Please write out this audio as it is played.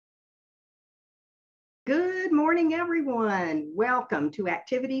morning, everyone. Welcome to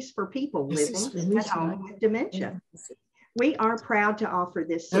Activities for People Living at Home with Dementia. We are proud to offer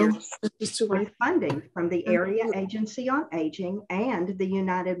this series with funding from the Area Agency on Aging and the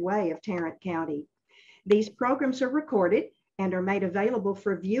United Way of Tarrant County. These programs are recorded and are made available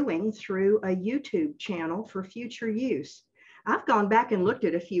for viewing through a YouTube channel for future use. I've gone back and looked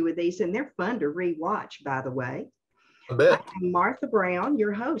at a few of these, and they're fun to rewatch, by the way. I'm Martha Brown,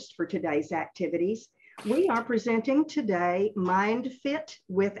 your host for today's activities. We are presenting today Mind Fit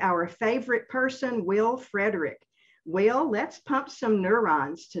with our favorite person, Will Frederick. Will, let's pump some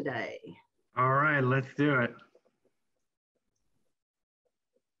neurons today. All right, let's do it.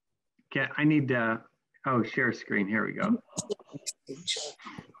 Okay, I need to, share screen. Here we go.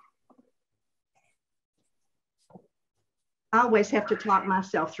 I always have to talk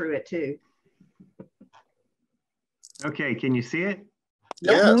myself through it too. Okay, can you see it?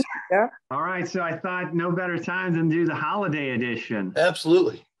 Yes. Yeah. All right, so I thought no better time than do the holiday edition.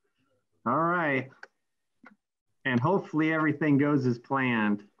 Absolutely. All right. And hopefully everything goes as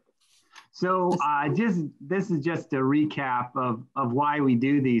planned. So this is just a recap of why we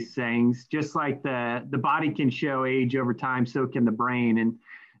do these things. Just like the body can show age over time, so can the brain. And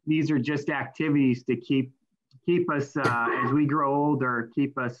these are just activities to keep us, as we grow older,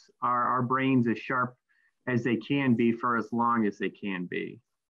 keep us, our brains as sharp as they can be for as long as they can be.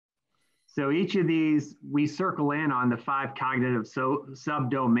 So each of these, we circle in on the 5 cognitive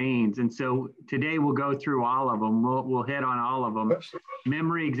subdomains. And so today we'll go through all of them. We'll hit on all of them.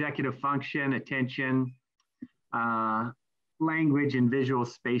 Memory, executive function, attention, language, and visual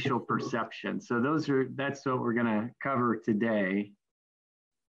spatial perception. So that's what we're gonna cover today.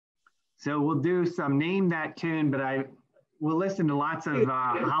 So we'll do some name that tune, but we'll listen to lots of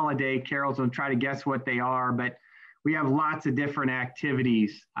holiday carols and try to guess what they are, but we have lots of different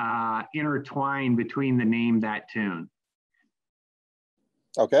activities intertwined between the name that tune.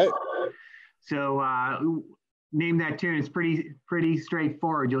 Okay. So name that tune is pretty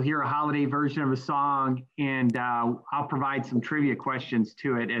straightforward. You'll hear a holiday version of a song, and I'll provide some trivia questions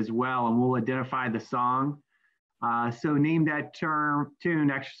to it as well, and we'll identify the song. So name that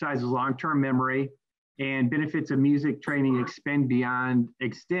tune exercises long-term memory, and benefits of music training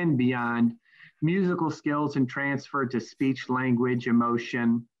extend beyond musical skills and transfer to speech, language,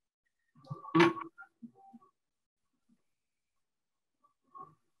 emotion.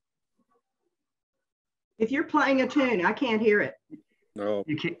 If you're playing a tune, I can't hear it. No.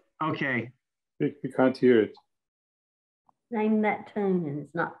 You can't, okay. You can't hear it. Name that tune and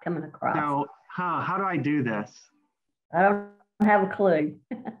it's not coming across. So how do I do this? I don't have a clue.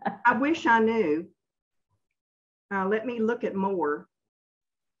 I wish I knew. Let me look at more.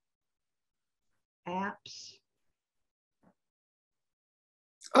 Apps.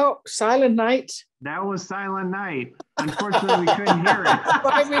 Oh, Silent Night. That was Silent Night. Unfortunately, we couldn't hear it.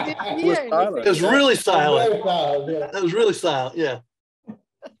 But we didn't hear anything. It was really silent. That was really silent, yeah.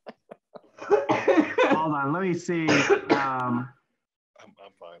 Hold on, let me see. I'm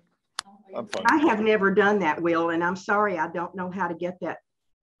fine. I'm fine. I have never done that, Will, and I'm sorry I don't know how to get that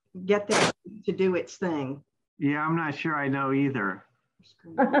to do its thing. Yeah, I'm not sure I know either.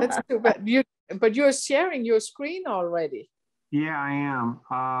 That's too bad. But you're sharing your screen already. Yeah, I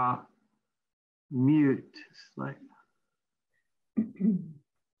am. Mute. Like.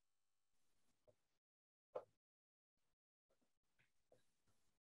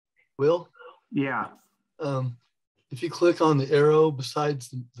 Will? Yeah. If you click on the arrow besides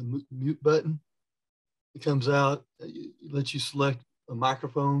the mute button, it comes out, it lets you select a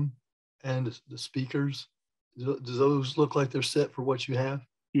microphone and the speakers. Does those look like they're set for what you have?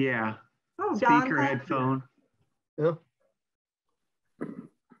 Yeah. Oh, Speaker, Don, headphone. Yeah.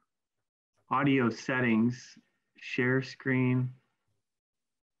 Audio settings, share screen.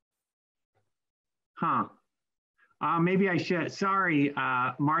 Huh. Maybe I should, sorry,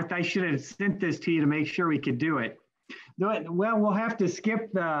 Martha, I should have sent this to you to make sure we could do it. Well, we'll have to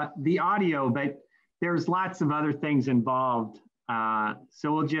skip the audio, but there's lots of other things involved.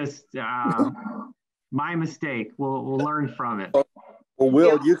 So we'll just, my mistake, we'll learn from it. Well,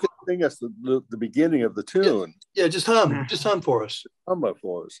 Will, you can sing us the beginning of the tune. Yeah, just hum for us. Hum it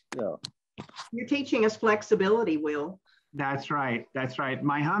for us, yeah. You're teaching us flexibility, Will. That's right. That's right.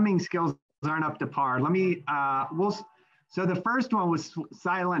 My humming skills aren't up to par. Let me, so the first one was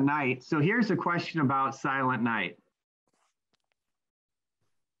Silent Night. So here's a question about Silent Night.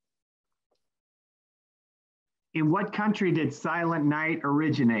 In what country did Silent Night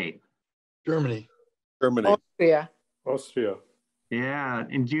originate? Germany. Germany. Austria. Austria. Yeah.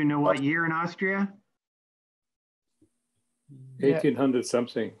 And do you know what year in Austria? 1800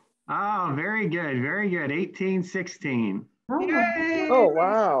 something. Oh, very good. Very good. 1816. Oh, Yay! Oh,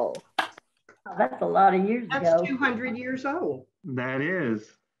 wow. that's a lot of years That's ago. 200 years old. That is.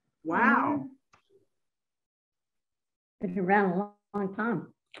 Wow. Been around a long, long time.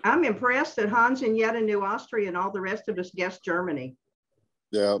 I'm impressed that Hans and Jetta knew Austria and all the rest of us guessed Germany.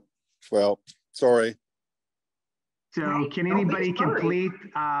 Yeah. Well, sorry. So can anybody complete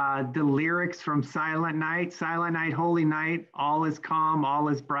the lyrics from Silent Night? Silent Night, Holy Night, all is calm, all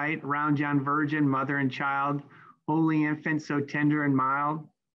is bright, round young virgin, mother and child, holy infant, so tender and mild.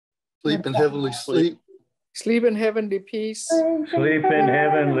 Sleep in heavenly sleep. Sleep in heavenly peace. Sleep in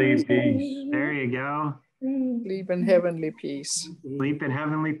heavenly peace. There you go. Sleep in heavenly peace. Sleep in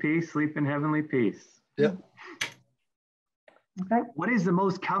heavenly peace, sleep in heavenly peace. Yep. Okay. What is the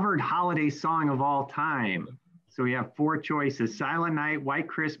most covered holiday song of all time? So we have 4 choices: Silent Night, White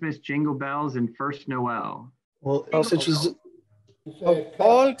Christmas, Jingle Bells, and First Noel. Well, since it's Of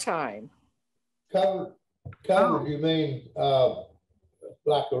all time. Covered, you mean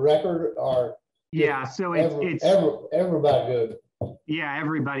like a record or? Yeah, so it's everybody good. Yeah,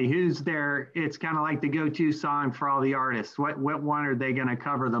 everybody who's there. It's kind of like the go-to song for all the artists. What one are they going to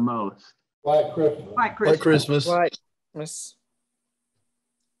cover the most? White Christmas. White Christmas. White Christmas. White Christmas.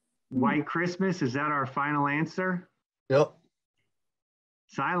 White Christmas, is that our final answer? Yep.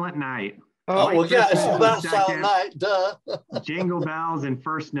 Silent Night. Oh, Well, yeah, it's Christmas about was Silent second. Night, duh. Jingle Bells and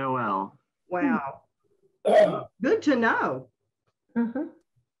First Noel. Wow. Good to know. Uh-huh.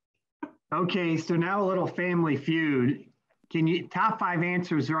 Okay, so now a little Family Feud. Top 5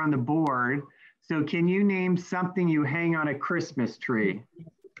 answers are on the board. So can you name something you hang on a Christmas tree?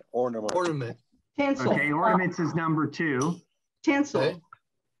 Ornament. Tinsel. Okay, ornaments is number 2. Tinsel. Okay.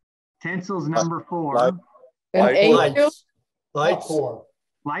 Tinsel's number 4. Light. and Light. angel. Lights. Popcorn.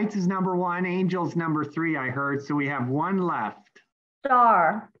 Lights is number 1. Angels number 3, I heard. So we have 1 left.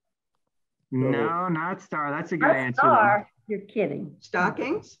 Star. No, not star. That's a good Not answer. star. You're kidding.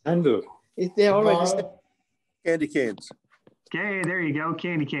 Stockings. Candle. They already said. Candy canes. Okay, there you go.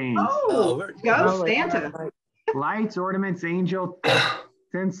 Candy canes. Oh, very go Santa. Lights, ornaments, angel,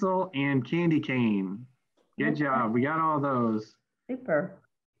 tinsel, and candy cane. Good job. We got all those. Super.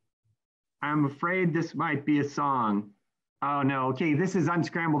 I'm afraid this might be a song. Oh, no. Okay, this is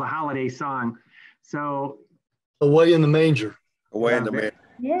Unscrambled, a holiday song. So. Away in the manger. Away in the man.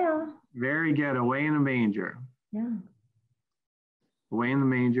 Yeah. Very good. Away in the manger. Yeah. Away in the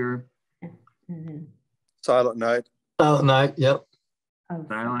manger. Mm-hmm. Silent Night. Silent Night, yep. Oh,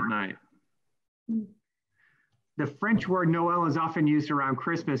 Silent Night. The French word Noel is often used around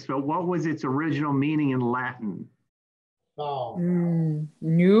Christmas, but what was its original meaning in Latin? Oh.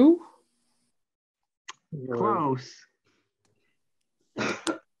 New. Close.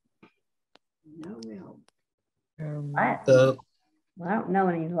 Noel. Latin. Uh, Well, I don't know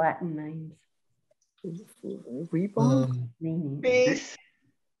any Latin names. Reborn. Meaning. Peace.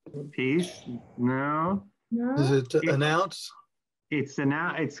 Peace? No. No. is it announce?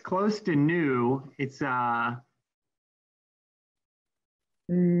 It's close to new. It's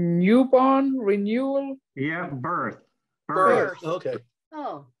Newborn. Renewal. yeah, birth. Birth. Okay.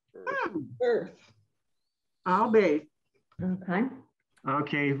 Oh. Earth. I'll be. Okay.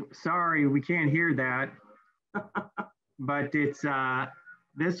 Okay, sorry, we can't hear that. But it's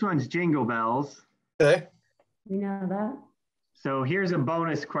this one's Jingle Bells. Okay. We know that. So here's a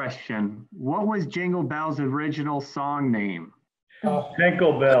bonus question. What was Jingle Bells' original song name?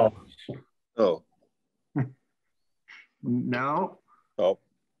 Tinkle Bell. Oh. No. Oh.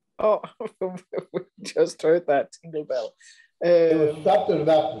 Oh, we just heard that Tingle Bell. It was something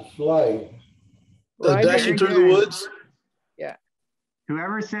about the sleigh. Dashing through the woods. Yeah.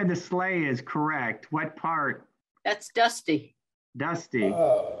 Whoever said the sleigh is correct. What part? That's Dusty. Dusty.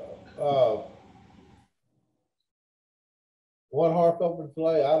 One horse open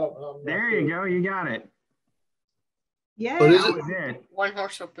sleigh. I don't know. There you go. You got it. Yeah. What is That it? was it. One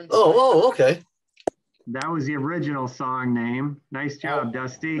horse open. Oh, okay. That was the original song name. Nice job,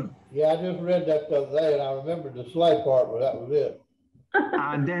 Dusty. Yeah, I just read that the other day and I remembered the sleigh part, but that was it.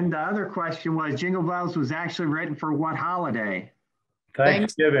 And then the other question was Jingle Bells was actually written for what holiday?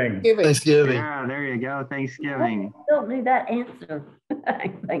 Thanksgiving. Thanksgiving. Yeah, there you go. Thanksgiving. Don't need that answer.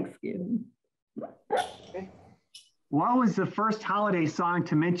 Thanksgiving. What was the first holiday song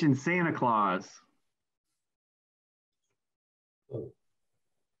to mention Santa Claus?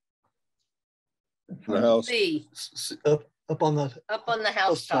 The house. C. Up on the Up on the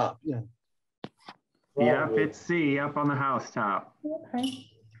housetop. Yeah. Yep, it's C, up on the housetop. Okay.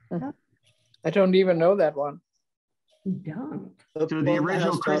 I don't even know that one. You don't. So the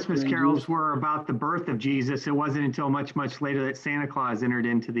original Christmas carols were about the birth of Jesus. It wasn't until much, much later that Santa Claus entered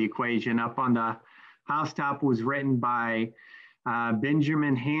into the equation. Up on the housetop was written by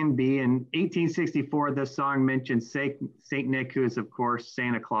Benjamin Hanby. In 1864, this song mentioned Saint Nick, who is, of course,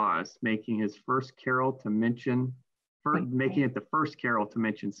 Santa Claus, making his first carol to mention, making it the first carol to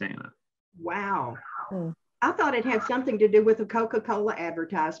mention Santa. Wow. I thought it had something to do with a Coca-Cola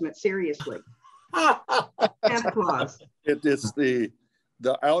advertisement, seriously. Santa Claus. It is the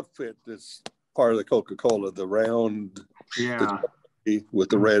outfit that's part of the Coca-Cola, the round, with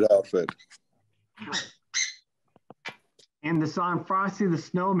the red outfit. And the song Frosty the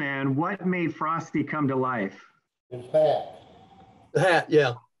Snowman, what made Frosty come to life? His hat. The hat,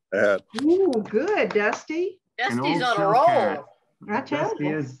 yeah. Hat. Ooh, good, Dusty. Dusty's on a roll. I tell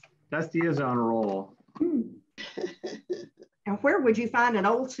you. Dusty is on a roll. And where would you find an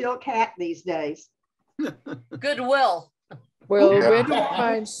old silk hat these days? Goodwill. Well, where do you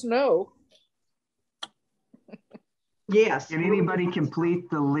find snow? Yes. Can anybody complete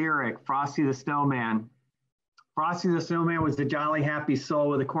the lyric, Frosty the Snowman? Frosty the Snowman was a jolly happy soul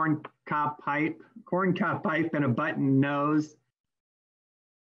with a corncob pipe and a button nose.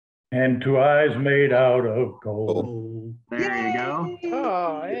 And 2 eyes made out of gold. There you go.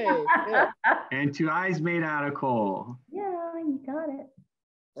 Oh, hey. Yeah. And 2 eyes made out of coal. Yeah, you got it.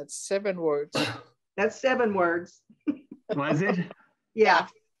 That's 7 words. That's 7 words. Was it? Yeah.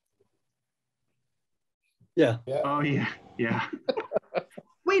 Yeah. Oh, yeah. Yeah.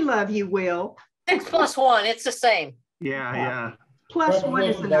 We love you, Will. 6 plus 1, it's the same. Yeah. Plus 1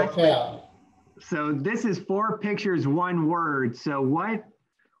 is the nice thing. So this is 4 pictures, 1 word. So what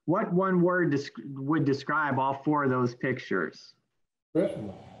one word would describe all 4 of those pictures?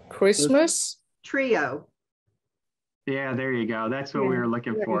 Christmas? Trio. Yeah, there you go. That's what we were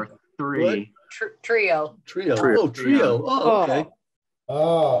looking for. 3. Trio. Oh, trio. Oh, okay.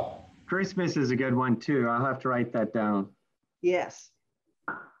 Oh. Christmas is a good one too. I'll have to write that down. Yes.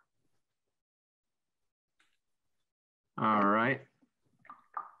 All right.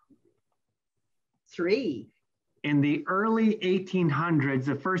 3. In the early 1800s,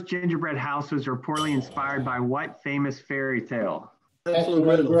 the first gingerbread house was reportedly inspired by what famous fairy tale? Hansel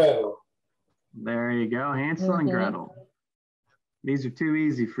and Gretel. There you go, Hansel and Gretel. These are too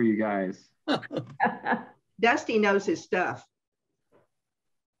easy for you guys. Dusty knows his stuff.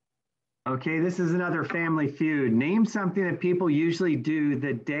 Okay, this is another Family Feud. Name something that people usually do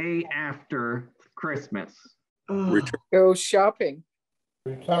the day after Christmas. Go shopping.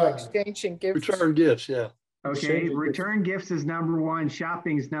 Return. Exchanging gifts. Return gifts, yeah. Okay, return gifts is number 1,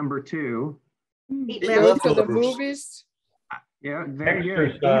 shopping's number 2. Eat Go to the leftovers. movies. Yeah, very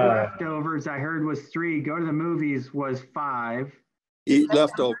good. Eat leftovers, I heard was 3. Go to the movies was 5. Eat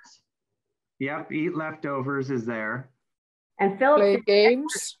leftovers. Yep, eat leftovers is there. And Play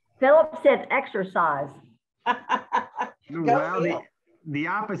games. Philip said exercise. Well, the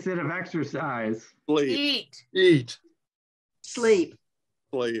opposite of exercise. Sleep. Eat. Sleep.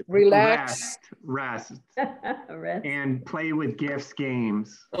 Sleep. Relax. Rest. Rest. And play with gifts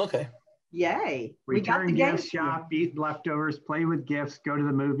games. Okay. Yay. We got Return the gifts, games. shop, eat leftovers, play with gifts, go to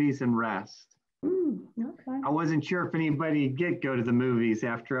the movies, and rest. Okay. I wasn't sure if anybody did go to the movies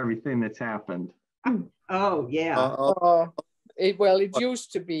after everything that's happened. Oh, yeah. It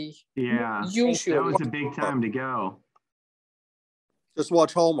used to be. Yeah. Usually. That was a big time to go. Just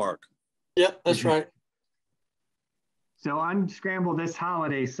watch Hallmark. Yeah, that's right. So unscramble this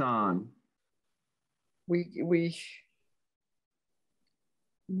holiday song. We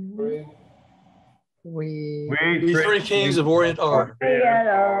Three Kings of Orient are.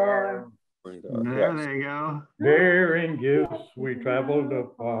 There they go. Bearing gifts, we traveled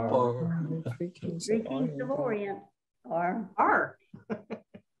afar. Three Kings of Orient are.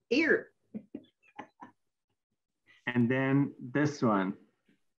 Here. And then this one.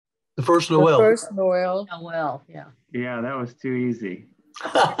 The first Noel. The first Noel. Noel, yeah. Yeah, that was too easy.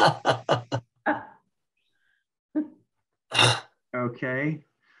 Okay.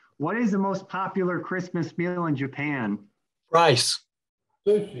 What is the most popular Christmas meal in Japan? Rice.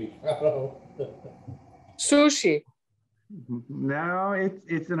 Sushi. Sushi. No,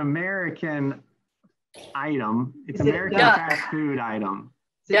 it's an American item. It's Is it American duck? fast food item.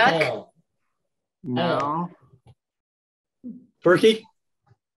 Duck. No. Turkey.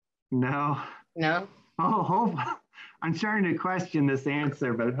 No. No. Oh, I'm starting to question this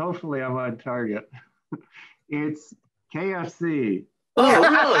answer, but hopefully I'm on target. It's KFC. Oh,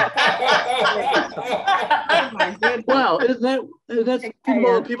 really? Oh, my goodness. Wow, that's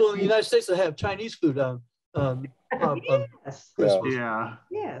people in the United States that have Chinese food on Yes. Christmas. Yeah.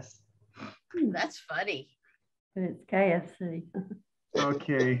 Yes. That's funny. But it's KFC.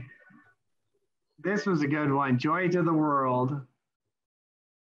 Okay. This was a good one. Joy to the World.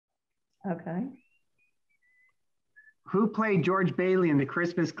 Okay. Who played George Bailey in the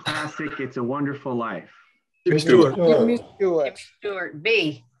Christmas classic It's a Wonderful Life? Jimmy Stewart. Jimmy Stewart. Jimmy Stewart,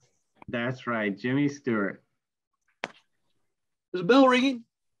 B. That's right, Jimmy Stewart. Is a bell ringing?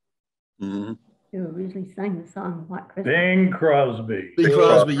 Mhm. Who originally sang the song White Christmas. Bing Crosby. Bing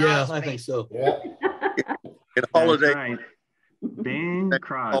Crosby, yeah, Crosby. I think so. Yeah. In That's holiday, right. Bing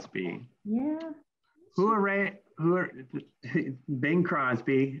Crosby. Yeah. Bing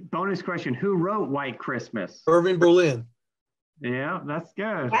Crosby. Bonus question, who wrote White Christmas? Irving Berlin. Yeah, that's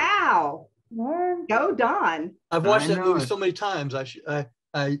good. Wow. Word. Go, Don. I've watched I that know movie it. so many times. I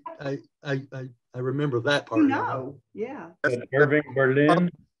remember that part. You know. Yeah. Irving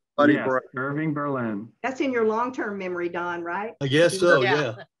Berlin. Buddy Yes, Brown. Irving Berlin. That's in your long-term memory, Don, right? I guess so,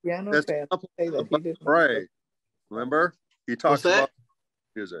 yeah. Yeah, no That's bad. Say that he Buddy didn't. Bray. Remember? He talks that? about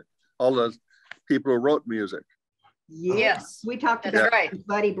music. All those people who wrote music. Yes, We talked that's about right.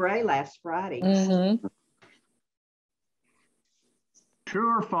 Buddy Bray last Friday. Mm-hmm.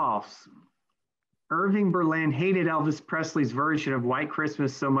 True or false? Irving Berlin hated Elvis Presley's version of White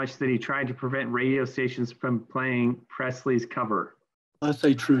Christmas so much that he tried to prevent radio stations from playing Presley's cover. I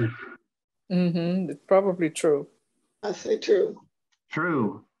say true. Mm-hmm. It's probably true. I say true.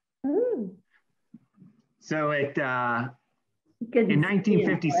 True. Ooh. So in Couldn't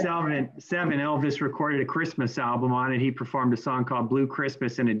 1957, Elvis recorded a Christmas album. On it, he performed a song called Blue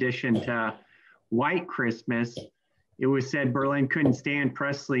Christmas in addition to White Christmas. It was said Berlin couldn't stand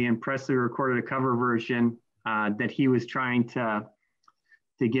Presley, and Presley recorded a cover version that he was trying to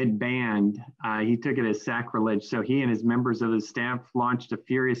get banned. He took it as sacrilege. So he and his members of his staff launched a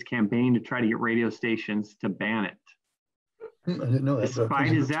furious campaign to try to get radio stations to ban it. I didn't know that.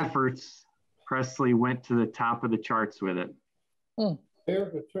 Despite his efforts, Presley went to the top of the charts with it.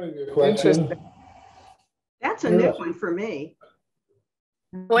 Here's a trivia question. Interesting. That's a new one for me.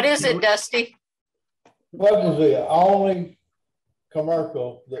 What is it, Dusty? What is the only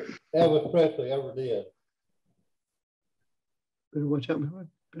commercial that Elvis Presley ever did? Better watch out.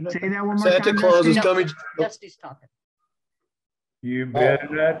 Say that one more Santa time. Claus is Dusty. coming. Dusty's talking. You better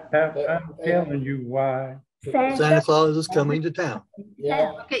not have, I'm telling you why. Santa Claus is coming to town.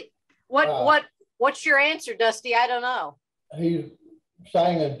 Yeah. Okay, what's your answer, Dusty? I don't know. He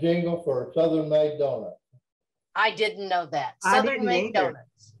sang a jingle for Southern Made Donuts. I didn't know that. I Southern didn't Made either.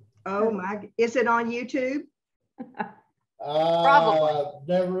 Donuts. Oh my, is it on YouTube? Probably.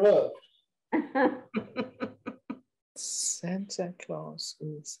 Never looked. Santa Claus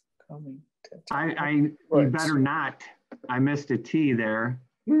is coming to You better not. I missed a T there.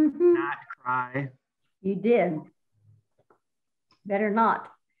 Mhm. Not cry. You did. Better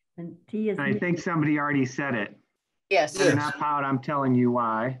not. And T is. I think somebody already said it. Yes. Better not pout, I'm telling you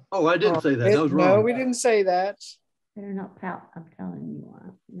why. Oh, I didn't say that. That was wrong. No, we didn't say that. Better not pout. I'm telling you why.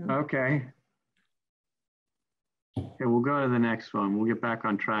 You Oh. know? Okay. Okay, we'll go to the next one. We'll get back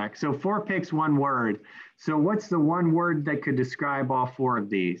on track. So 4 picks, 1 word. So what's the 1 word that could describe all 4 of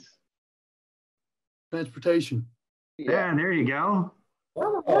these? Transportation. Yeah, there you go.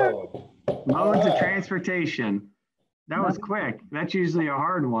 Oh. Modes of transportation. That was quick. That's usually a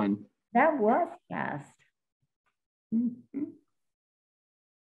hard one. That was fast.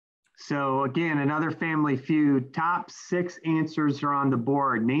 So again, another Family Feud. Top 6 answers are on the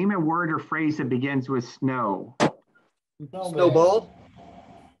board. Name a word or phrase that begins with snow. Snowball.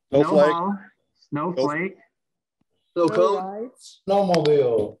 Snowball. Snowflake. Snow cone.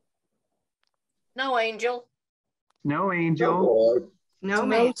 Snowmobile. Snow angel. Snow angel.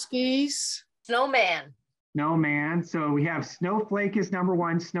 Snowman. Snow skis. Snowman. Snowman. So we have snowflake is number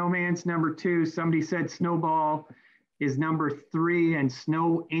 1. Snowman's number 2. Somebody said snowball is number 3 and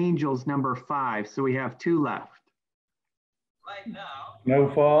snow angel's number 5. So we have 2 left. Right now.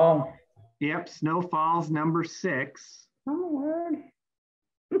 Snowfall. Yep. Snowfall's number 6. Oh, word.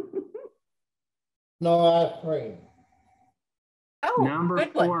 Snow ice cream. Oh, Number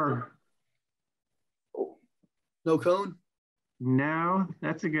good one. 4. Snow cone. No,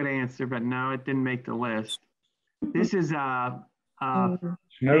 that's a good answer, but no, it didn't make the list. This is a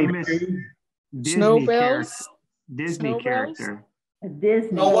famous Disney Snowbells. character. Disney Snowbells? character. A Disney.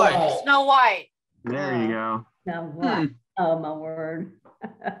 Snow White. Snow White. There you go. Now what? Oh, my word.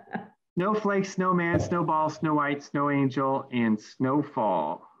 Snowflake, Snowman, Snowball, Snow White, Snow Angel, and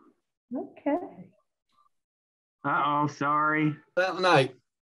Snowfall. Okay. Uh-oh, sorry. That night.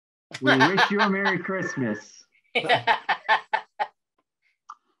 We wish you a Merry Christmas.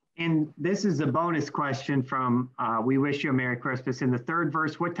 And this is a bonus question from We Wish You a Merry Christmas. In the 3rd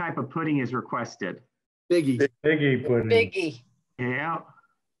verse, what type of pudding is requested? Figgy. Figgy pudding. Biggie. Yeah.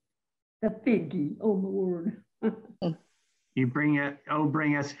 The figgy. Oh, my word. You bring it, oh,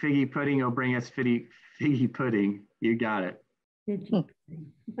 bring us figgy pudding, oh, bring us figgy pudding. You got it. Fidgy.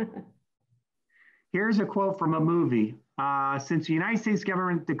 Here's a quote from a movie. Since the United States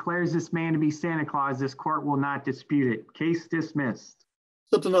government declares this man to be Santa Claus, this court will not dispute it. Case dismissed.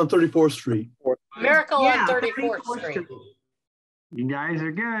 Something on 34th Street. Miracle on 34th Street. You guys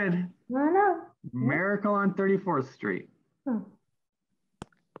are good. I know. Miracle on 34th Street.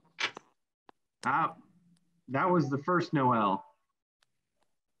 Huh. That was the first Noel.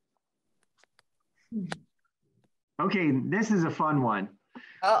 Okay, this is a fun one.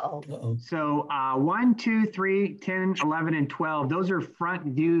 Uh-oh. So 1, 2, 3, 10, 11, and 12, those are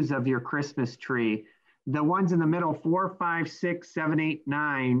front views of your Christmas tree. The ones in the middle, 4, 5, 6, 7, 8,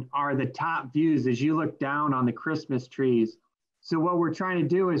 9, are the top views as you look down on the Christmas trees. So what we're trying to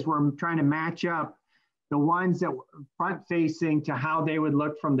do is we're trying to match up the ones that were front facing to how they would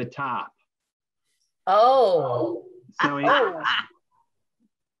look from the top. Oh. So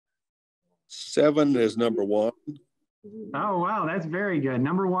 7 is number 1. oh, wow, that's very good.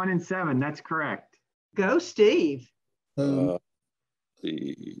 Number 1 and 7, that's correct. Go, Steve. The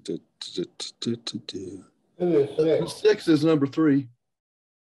 6 is number 3.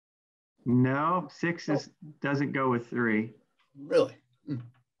 No, 6 doesn't go with 3. Really?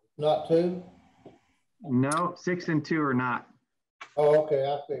 Not 2? No, 6 and 2 are not. Oh, okay.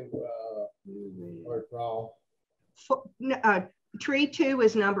 I think we're wrong. Tree 2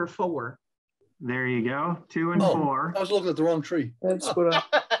 is number 4. There you go. 2 and 4. I was looking at the wrong tree. That's what I.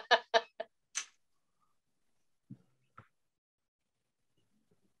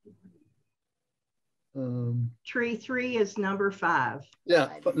 Tree 3 is number 5. Yeah,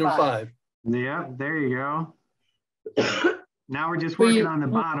 number 5. Yeah, there you go. Now we're just working on the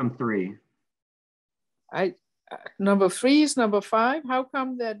bottom 3. Number 3 is number 5. How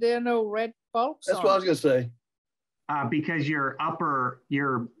come that there are no red bulbs? That's what I was gonna say. Because the upper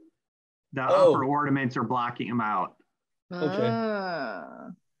ornaments are blocking them out. Okay.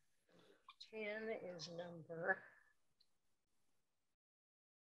 10 is number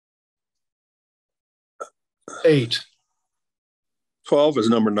 8. 12 is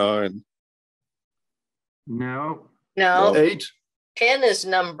number 9. No. No. 8. 10 is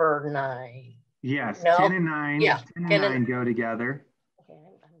number 9. Yes, No. 10 and 9. Yeah, 10 and 9 go together. Okay,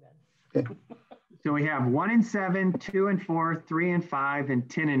 I'm done. So we have 1 and 7, 2 and 4, 3 and 5, and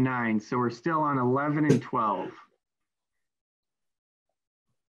 10 and 9. So we're still on 11 and 12.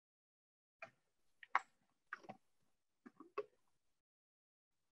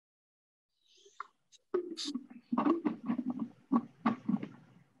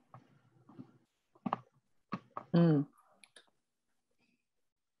 Mm.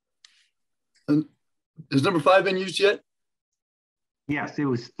 And has number 5 been used yet? Yes, it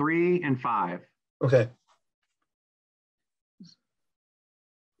was 3 and 5. Okay.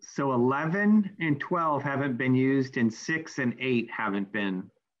 So 11 and 12 haven't been used, and 6 and 8 haven't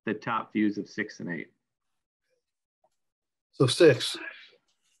been the top views of 6 and 8. So 6.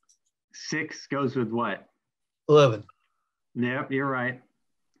 6 goes with what? 11. Yep, you're right.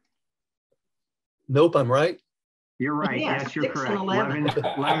 Nope, I'm right. You're right. Yeah, yes, you're 6 and correct. 11.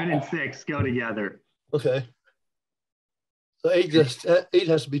 11 and 6 go together. Okay. So 8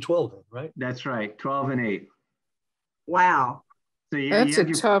 has to be 12 then, right? That's right. 12 and 8. Wow. So That's a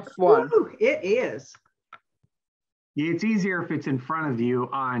tough one. Ooh, it is. It's easier if it's in front of you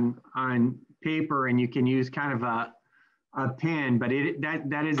on paper and you can use kind of a pen, but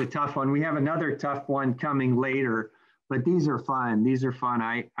that is a tough one. We have another tough one coming later, but these are fun. These are fun.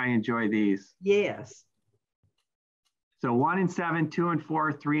 I enjoy these. Yes. So 1 and 7, 2 and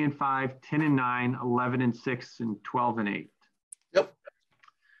 4, 3 and 5, 10 and 9, 11 and 6, and 12 and 8. Yep.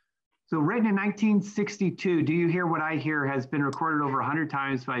 So written in 1962, Do You Hear What I Hear has been recorded over 100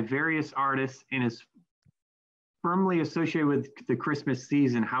 times by various artists and is firmly associated with the Christmas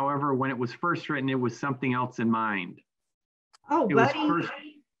season. However, when it was first written, it was something else in mind. Oh,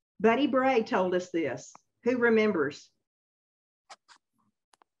 Buddy Bray told us this. Who remembers?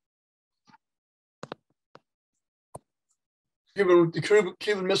 The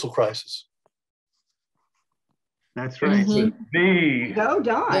Cuban Missile Crisis. That's right. B. Go,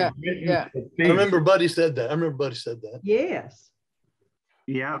 Don. Yeah. I remember Buddy said that. Yes.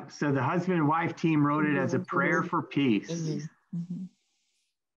 Yeah. So the husband and wife team wrote it as a prayer for peace.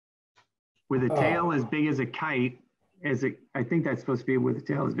 With a tail as big as a kite, I think that's supposed to be with a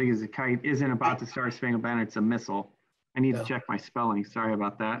tail as big as a kite, isn't about to Star Spangled Banner, it's a missile. I need to check my spelling. Sorry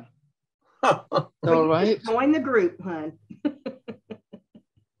about that. All right. Join the group, hon.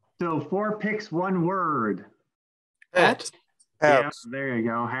 So 4 picks, 1 word. Hat. Hats. Yep, there you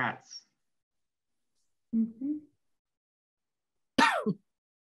go, hats. Mhm.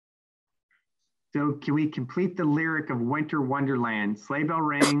 So can we complete the lyric of Winter Wonderland? Sleigh bell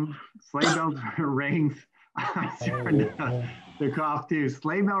ring, sleigh bells ring. I'm starting to cough too.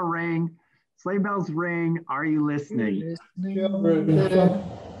 Sleigh bell ring, sleigh bells ring. Are you listening? Children,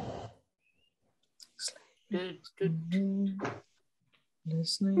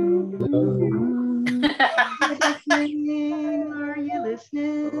 Listening. Are you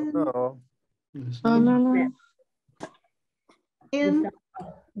listening? Oh, La, la, la. In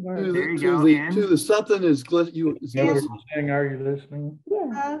Word. There you go, Ann. To the something is You were saying, are you listening?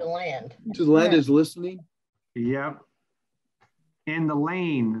 Yeah. The land. to the land is listening. Yep. In the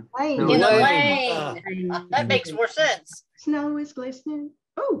lane. lane. No, In the lane. lane. That makes more sense. Snow is glistening.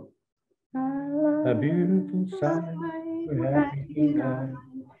 Oh, A beautiful sight. We're happy tonight.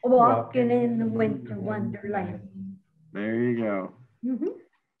 Walking in the winter wonderland. There you go. Mhm.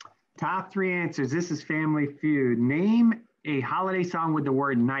 Top 3 answers. This is Family Feud. Name a holiday song with the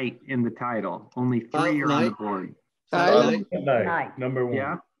word night in the title. Only 3 are on the Night. board. Silent. Good night. Night. Number 1.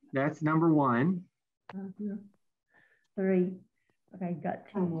 Yeah, that's number 1. 3. Okay, got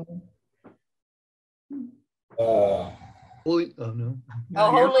 2 more. Holy, oh no.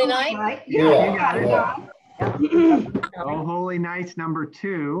 Oh, you're- holy night. right. Yeah, you Yeah. got it. Night. Oh, Holy Night's number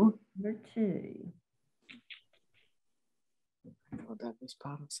 2. Number 2. Oh, that was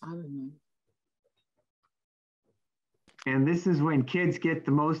part of Silent Night. And this is when kids get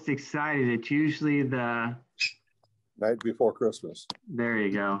the most excited. It's usually the, Night Before Christmas. there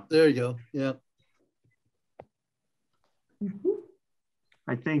you go. There you go. Yeah.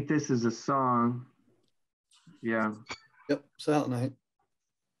 I think this is a song. Yeah. Yep. Silent Night.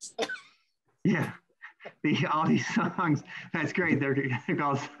 Yeah. All these songs, that's great. They're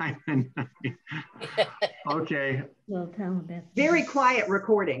called Silent Night. Okay. Little town Beth. Very quiet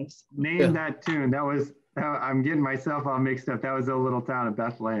recordings. Name that tune. That was, I'm getting myself all mixed up. That was A Little Town of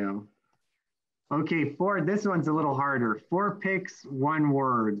Bethlehem. Okay, this one's a little harder. 4 picks, 1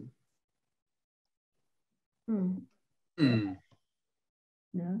 word. Hmm. Hmm.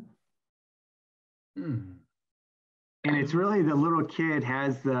 No. Hmm. And it's really the little kid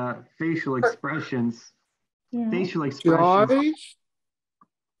has the facial expressions. Yeah. Facial expressions. Joy.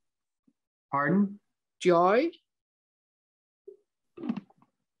 Pardon? Joy.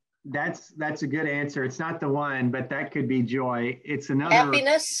 That's a good answer. It's not the one, but that could be joy. It's another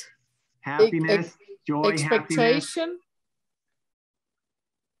Happiness. happiness, joy, happiness. Expectation.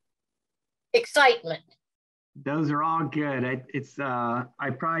 Excitement. Those are all good. I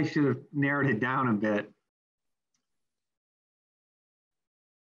probably should have narrowed it down a bit.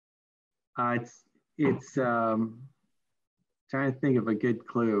 It's trying to think of a good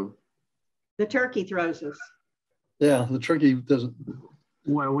clue. The turkey throws us. Yeah, the turkey doesn't.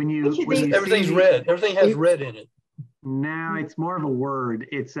 Well, when you Everything's red. Everything has red in it. No, it's more of a word.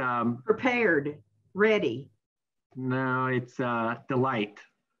 It's Prepared, ready. no, it's delight.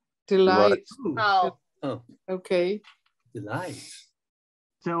 Delight. Oh, Oh, Okay. delight.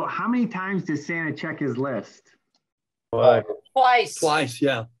 So how many times does Santa check his list? But twice. Twice,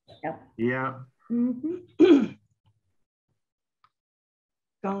 yeah. Yeah. Mm-hmm.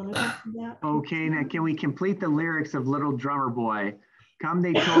 Okay, now can we complete the lyrics of Little Drummer Boy? Come,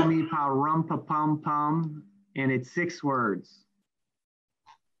 they told me, pa rum pa pum pum, and it's 6 words.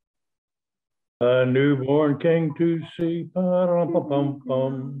 a newborn king to see.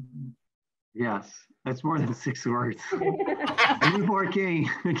 Ba-dum-pa-pum-pum. Yes, that's more than 6 words. A newborn king,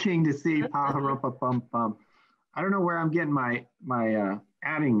 a king to see, pa rum pa pum pum. I don't know where I'm getting my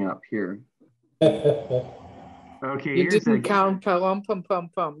adding up here. Okay, You here's didn't count pum pum pum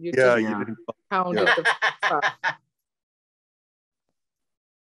pum. You Yeah, just you didn't. counted Yeah. the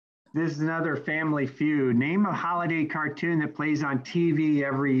This is another Family Feud. Name a holiday cartoon that plays on TV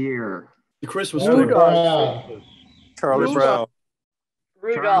every year. The Christmas Charlie story. Brown. Charlie Brown.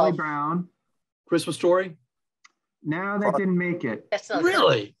 Charlie Rudolph. Brown. Christmas story. No, that didn't make it. That's not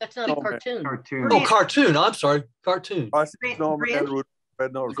Really? That's not a Okay. cartoon. Cartoon. Oh, cartoon. I'm sorry. Cartoon. Frosty Snowman, Grinch?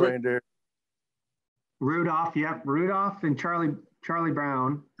 Red-Nosed Reindeer. Rudolph, yep. Rudolph and Charlie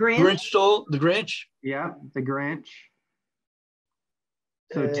Brown. Grinch. Grinch stole the Grinch. Yep, the Grinch.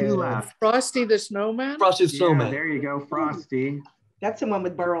 So 2 left. Frosty the Snowman. Frosty the Yeah, Snowman. there you go, Frosty. That's the one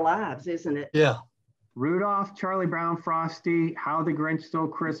with Burl Ives, isn't it? Yeah. Rudolph, Charlie Brown, Frosty, How the Grinch Stole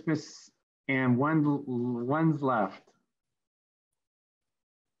Christmas, and one's left.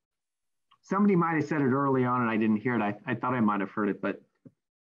 Somebody might have said it early on and I didn't hear it. I thought I might have heard it, but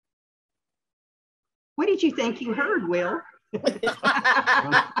What did you think you heard, Will?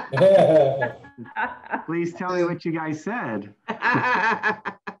 Please tell me what you guys said. You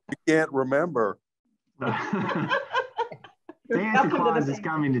can't remember. Santa Claus is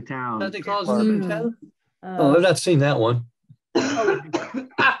coming to town. Santa Claus is coming to town? Oh, I've not seen that one.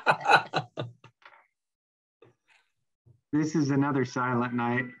 This is another silent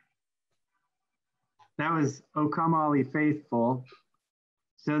night. That was O Come All Ye Faithful.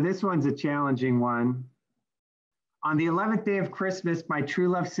 So this one's a challenging one. On the 11th day of Christmas, my true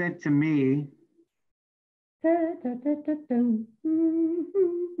love sent to me. 11.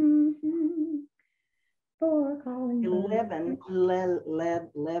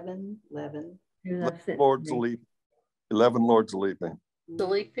 11 Lords of Leaping.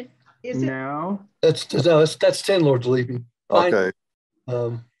 Is it? No. That's 10 Lords of Leaping. Okay.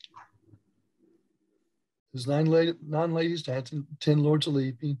 There's nine ladies dancing, 10 Lords of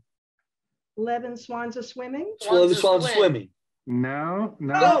Leaping. 11 swans are swimming? 11 swans swimming. No.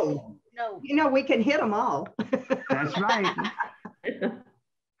 No. You know, we can hit them all. That's right.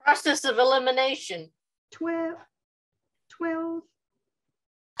 Process of elimination. 12.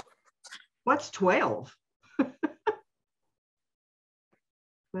 What's 12?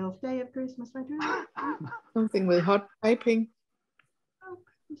 12th day of Christmas. Something with hot piping. Oh,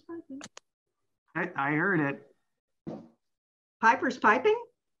 Christmas piping. I heard it. Piper's piping?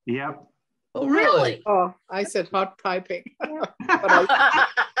 Yep. Oh, really? Oh, I said hot piping. But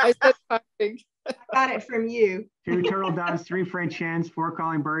I said piping. I got it from you. 2 turtle doves, 3 French hens, 4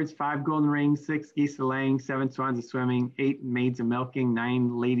 calling birds, 5 golden rings, 6 geese a laying, 7 swans a swimming, 8 maids a milking,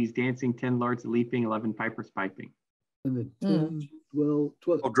 9 ladies dancing, 10 lords a leaping, 11 pipers piping. And then 10, 12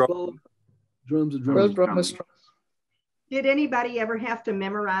 drums and drums. Did anybody ever have to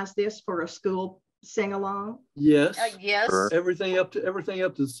memorize this for a school sing-along? Yes. Yes. Sure. Everything up to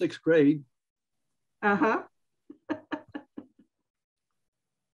 6th grade. Uh-huh.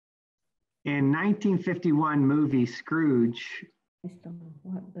 In 1951 movie Scrooge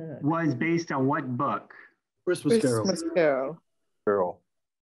was based on what book? Christmas Carol.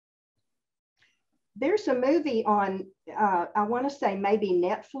 There's a movie on, I want to say maybe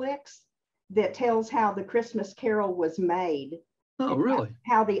Netflix, that tells how the Christmas Carol was made. Oh, really?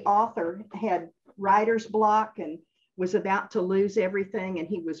 How the author had writer's block and was about to lose everything, and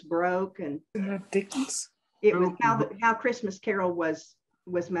he was broke, and Dickens. It was how Christmas Carol was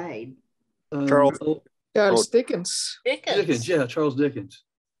made. Charles Dickens. Dickens, yeah, Charles Dickens.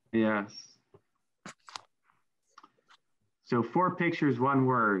 Yes. So 4 pictures, 1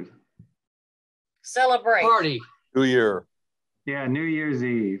 word. Celebrate. Party. New Year. Yeah, New Year's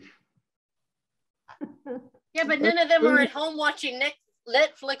Eve. Yeah, but none of them are at home watching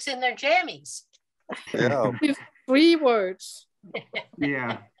Netflix in their jammies. Yeah. 3 words.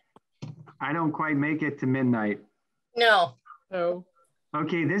 Yeah. I don't quite make it to midnight. No.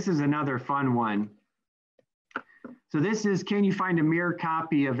 Okay, this is another fun one. So this is, can you find a mirror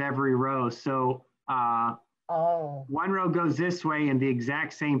copy of every row? So one row goes this way and the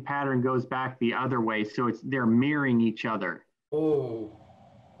exact same pattern goes back the other way. So they're mirroring each other. Oh.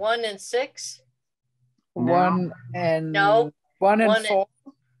 1 and 6. No. 1 and 4.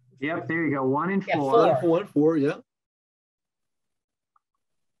 Yep, there you go. 1 and 4. 1 and 4, yeah.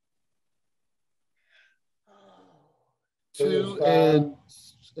 Two and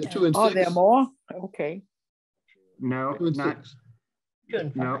 6. Oh, there are more? Okay. No, 2 and not 6. 2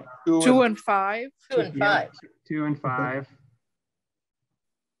 and 5. No. 2 and 5. 2 and 5. 2 and 5.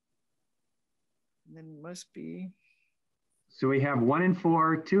 Then must be. So we have 1 and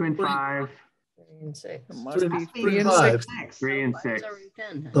 4, 2 and 5. 3 and 6. It must be 3 and 5. 6. 3 and 6.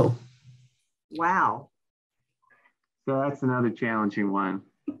 Oh. Wow. So that's another challenging one.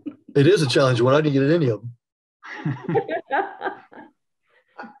 It is a challenging one. I didn't get any of them.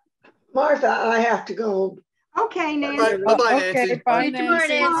 Martha, I have to go. Okay, Nancy. Bye-bye, Nancy. Bye,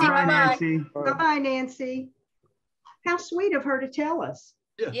 Nancy. Bye, Nancy. Bye-bye, Nancy. How sweet of her to tell us.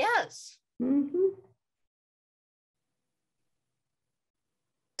 Yeah. Yes. Mm-hmm.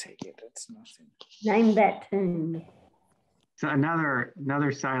 Take it. That's nothing. Name that tune. So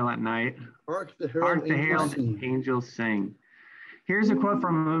another silent night. Hark the Herald Angels Sing. Here's a quote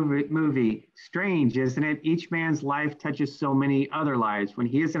from a movie. Strange, isn't it? Each man's life touches so many other lives. When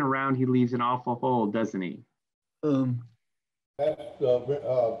he isn't around, he leaves an awful hole, doesn't he? That's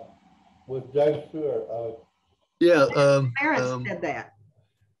with James Stewart. Yeah. Clarence said that.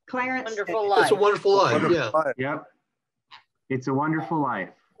 Clarence. Wonderful Life. It's a Wonderful Life. Yeah. Yep. It's a Wonderful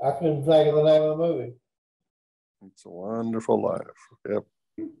Life. I couldn't think of the name of the movie. It's a Wonderful Life. Yep.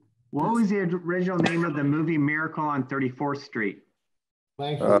 What was the original name of the movie Miracle on 34th Street?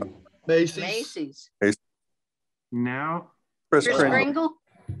 Macy's. Macy's. Macy's. No. Kris Kris Kringle. Kringle?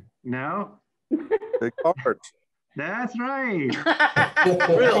 No, Big heart. that's right.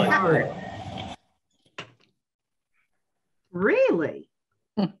 Really?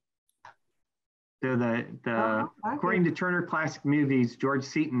 Really? So according to Turner Classic Movies, George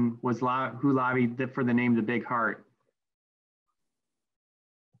Seaton was who lobbied for the name The Big Heart.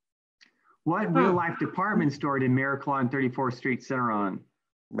 What real-life department store did Miracle on 34th Street center on?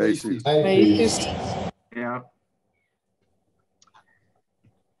 Macy's. Yeah.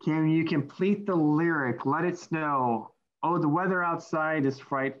 Can you complete the lyric? Let it snow. Oh, the weather outside is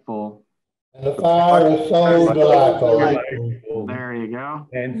frightful. And the fire is so delightful. There you go.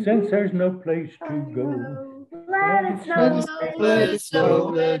 And since there's no place to go, Let it snow. Let it snow.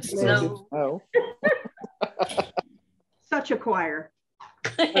 Let it snow. Oh. Such a choir.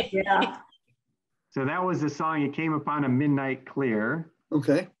 Yeah. So that was the song. It came upon a midnight clear.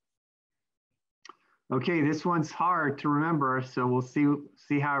 Okay. Okay, this one's hard to remember, so we'll see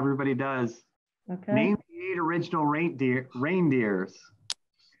how everybody does. Okay. Name the 8 original reindeers.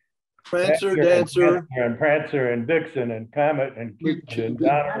 Prancer, Dancer, and Prancer and Vixen and Comet and Cupid and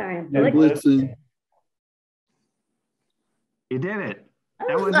Donner and and Blitzen. You did it.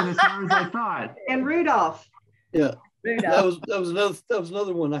 That wasn't as hard as I thought. And Rudolph. Yeah. Rudolph. That was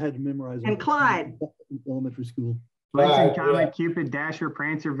another one I had to memorize. And Clyde. In elementary school. Blitzen, Comet, Cupid, Dasher,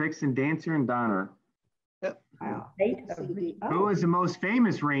 Prancer, Vixen, Dancer, and Donner. Wow. Who was the most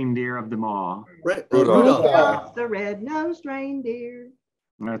famous reindeer of them all? Rudolph. Rudolph the red-nosed reindeer.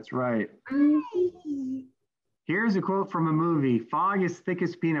 That's right. Here's a quote from a movie. Fog is thick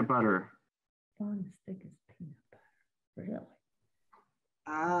as peanut butter. Fog is thick as peanut butter. Really?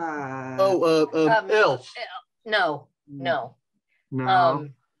 Elf. No. No.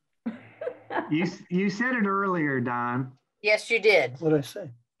 You said it earlier, Don. Yes, you did. What did I say?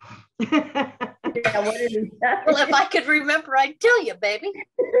 Yeah, what did he say? Well, if I could remember, I'd tell you, baby.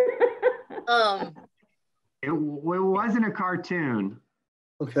 It wasn't a cartoon.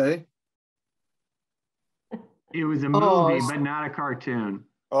 Okay. It was a movie, but not a cartoon.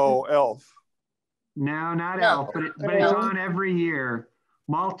 Oh, Elf. No, not Elf, but it's on every year,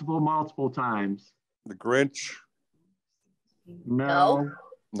 multiple times. The Grinch. No.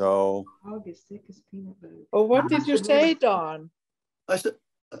 Fog is thick as peanut butter. Oh, what did you say, Don? I said,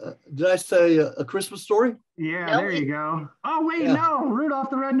 did I say A Christmas Story? Yeah, there you go. Oh, wait, no. Rudolph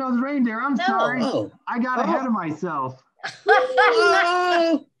the Red-Nosed Reindeer. I'm sorry. I got ahead of myself.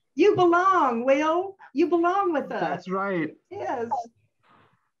 You belong, Will. You belong with us. That's right. Yes.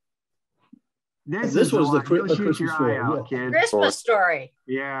 This was the Christmas Story. Out, kid. Christmas Story.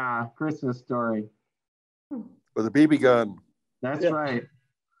 Yeah, Christmas Story. With a BB gun. That's right.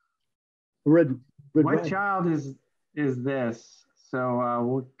 Red what child is this? So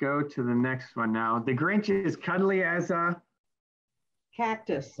we'll go to the next one now. The Grinch is cuddly as a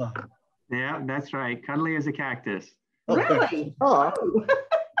cactus. Yeah, that's right. Cuddly as a cactus. Really? Oh.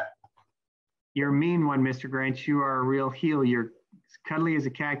 You're a mean one, Mr. Grinch. You are a real heel. You're cuddly as a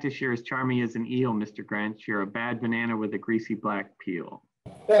cactus. You're as charming as an eel, Mr. Grinch. You're a bad banana with a greasy black peel.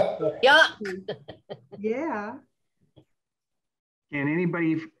 Yeah. Yeah. Can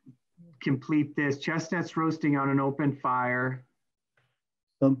anybody complete this? Chestnuts roasting on an open fire.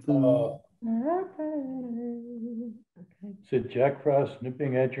 Something. Said Jack Frost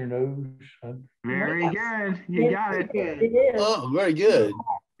nipping at your nose. Very good. You got it. Oh, very good.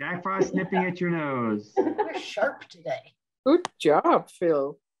 Jack Frost nipping at your nose. We're sharp today. Good job,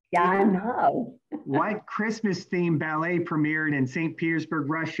 Phil. Yeah, I know. What Christmas-themed ballet premiered in St. Petersburg,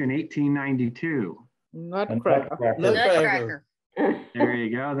 Russia in 1892? Nutcracker. Nutcracker. There you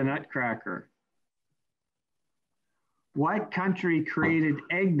go, the Nutcracker. What country created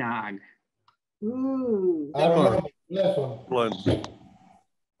eggnog? Ooh. I remember this one. England.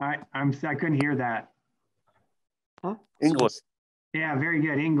 I couldn't hear that. Huh? England. Yeah, very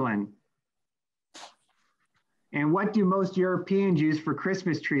good, England. And what do most Europeans use for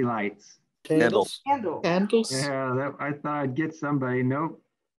Christmas tree lights? Candles. Candles. Yeah, I thought I'd get somebody. Nope.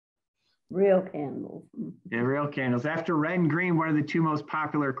 Real candles. Yeah, real candles. After red and green, what are the two most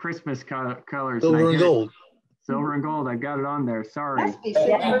popular Christmas colors? Silver and gold. Silver and gold. I got it on there. Sorry. Must be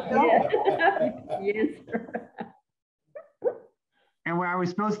silver and gold. Yes. And I was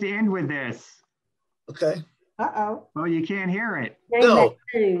supposed to end with this. Okay. Uh-oh. Well, you can't hear it. No.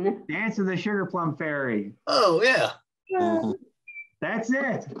 Dance of the Sugar Plum Fairy. Oh, yeah. That's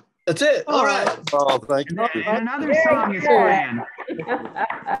it. That's it. All right. Oh, thank you. And another song is planned.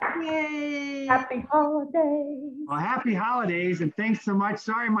 Yay. Happy holidays. Well, happy holidays, and thanks so much.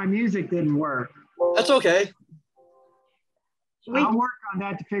 Sorry my music didn't work. That's okay. I'll work on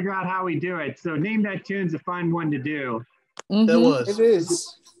that to figure out how we do it. So Name That Tune's a fun one to do. That was. It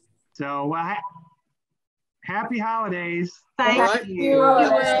is. So happy holidays. Thank you.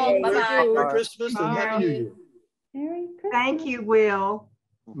 Merry Christmas and Happy New Year. Merry Christmas. Thank you, Will.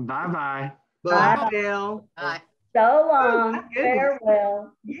 Bye-bye. Bye, Will. Bye. So Oh, long. my goodness.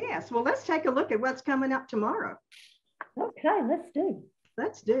 Farewell. Yes, well, let's take a look at what's coming up tomorrow. Okay, let's do.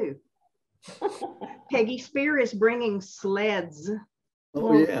 Let's do. Peggy Spear is bringing sleds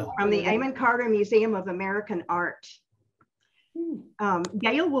Oh, yeah. from the Amon Carter Museum of American Art.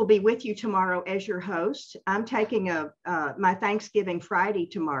 Gail will be with you tomorrow as your host. I'm taking my Thanksgiving Friday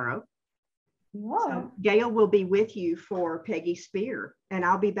tomorrow. Wow. So Gail will be with you for Peggy Spear, and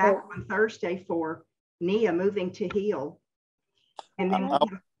I'll be back on Thursday for Nia moving to Heel. And then we'll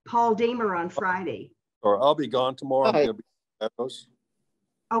have Paul Deemer on Friday. Or I'll be gone tomorrow. I'm gonna be at those.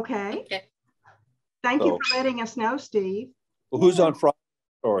 Okay. Thank you for letting us know, Steve. Well, who's on Friday?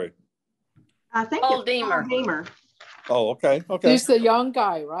 Sorry. I think Paul it's Deemer. Paul Deemer. Oh, okay. Okay. He's the young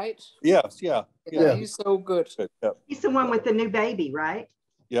guy, right? Yes. Yeah. Yeah. He's so good. Yep. He's the one with the new baby, right?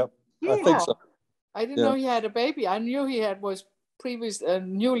 Yep. Yeah. I think so. I didn't know he had a baby. I knew he was previous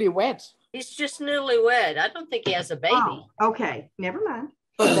newlywed. He's just newlywed. I don't think he has a baby. Oh, okay. Never mind.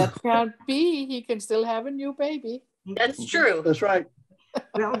 But that can't be. He can still have a new baby. That's true. That's right.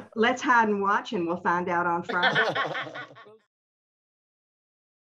 Well, let's hide and watch, and we'll find out on Friday.